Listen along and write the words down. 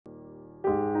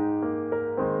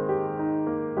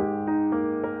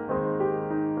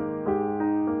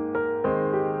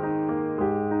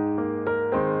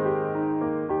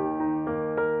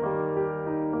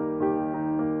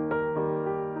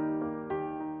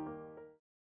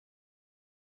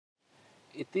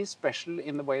it is special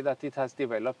in the way that it has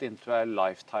developed into a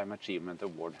lifetime achievement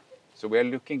award. So we are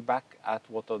looking back at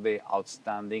what of the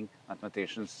outstanding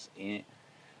mathematicians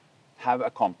have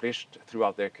accomplished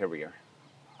throughout their career.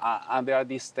 And there are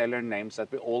these stellar names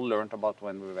that we all learned about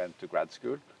when we went to grad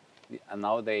school, and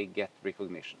now they get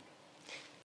recognition.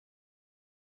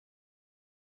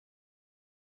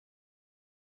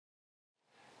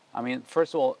 I mean,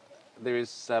 first of all, there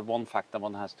is one fact that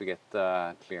one has to get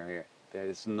clear here. There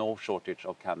is no shortage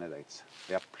of candidates.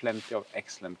 There are plenty of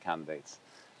excellent candidates.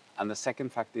 And the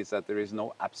second fact is that there is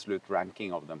no absolute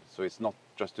ranking of them. So it's not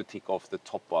just to tick off the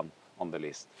top one on the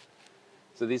list.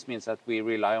 So this means that we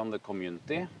rely on the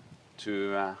community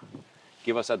to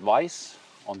give us advice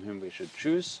on whom we should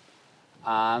choose,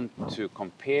 and to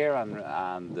compare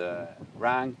and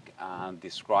rank and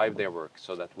describe their work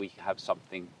so that we have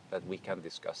something that we can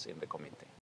discuss in the committee.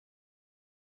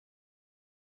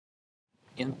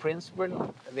 In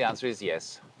principle, the answer is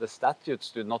yes. The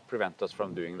statutes do not prevent us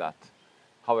from doing that.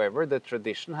 However, the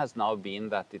tradition has now been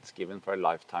that it's given for a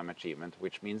lifetime achievement,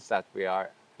 which means that we are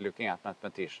looking at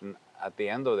mathematicians at the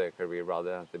end of their career rather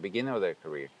than at the beginning of their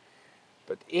career.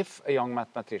 But if a young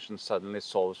mathematician suddenly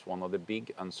solves one of the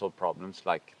big unsolved problems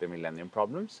like the Millennium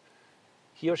problems,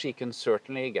 he or she can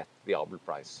certainly get the Abel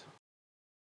Prize.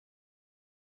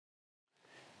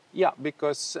 Yeah,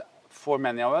 because for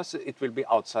many of us it will be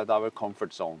outside our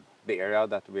comfort zone, the area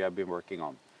that we have been working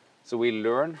on. So we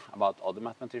learn about other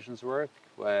mathematicians' work,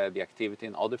 the activity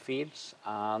in other fields,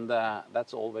 and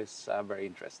that's always very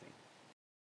interesting.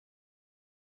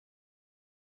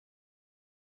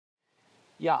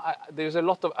 Yeah, there's a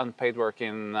lot of unpaid work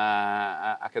in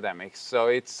academics, so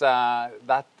it's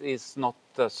that is not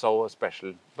so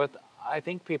special. But I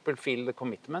think people feel the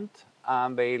commitment,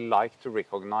 and they like to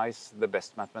recognize the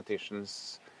best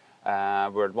mathematicians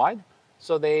worldwide.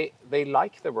 So they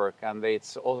like the work, and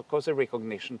it's of course a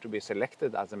recognition to be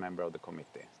selected as a member of the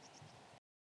committee.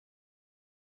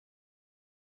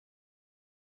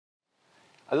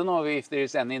 I don't know if there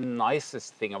is any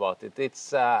nicest thing about it.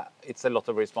 It's a lot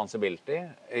of responsibility.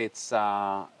 It's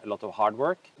a lot of hard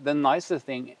work. The nicest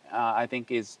thing, I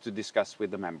think, is to discuss with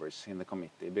the members in the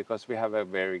committee, because we have a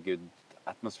very good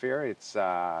atmosphere. It's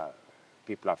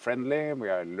people are friendly. We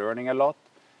are learning a lot.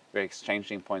 We're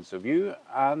exchanging points of view,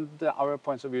 and our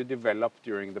points of view develop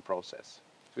during the process.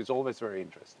 So it's always very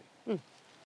interesting.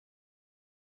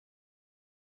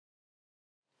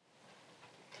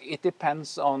 It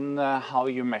depends on how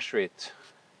you measure it.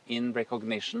 In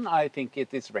recognition, I think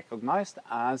it is recognized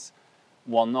as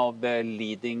one of the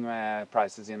leading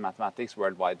prizes in mathematics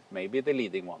worldwide, maybe the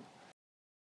leading one.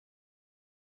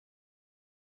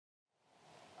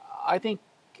 I think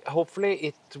hopefully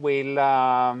it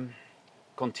will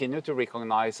continue to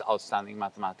recognize outstanding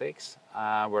mathematics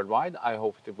worldwide. I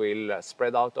hope it will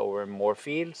spread out over more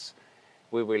fields.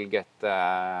 We will get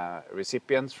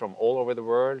recipients from all over the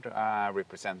world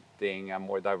representing a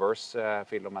more diverse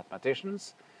field of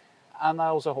mathematicians. And I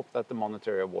also hope that the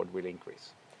monetary award will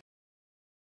increase.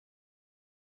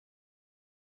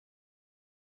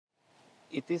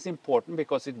 It is important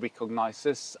because it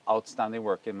recognizes outstanding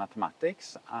work in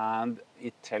mathematics, and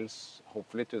it tells,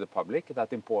 hopefully, to the public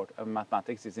that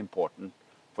mathematics is important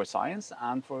for science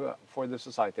and for the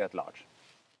society at large.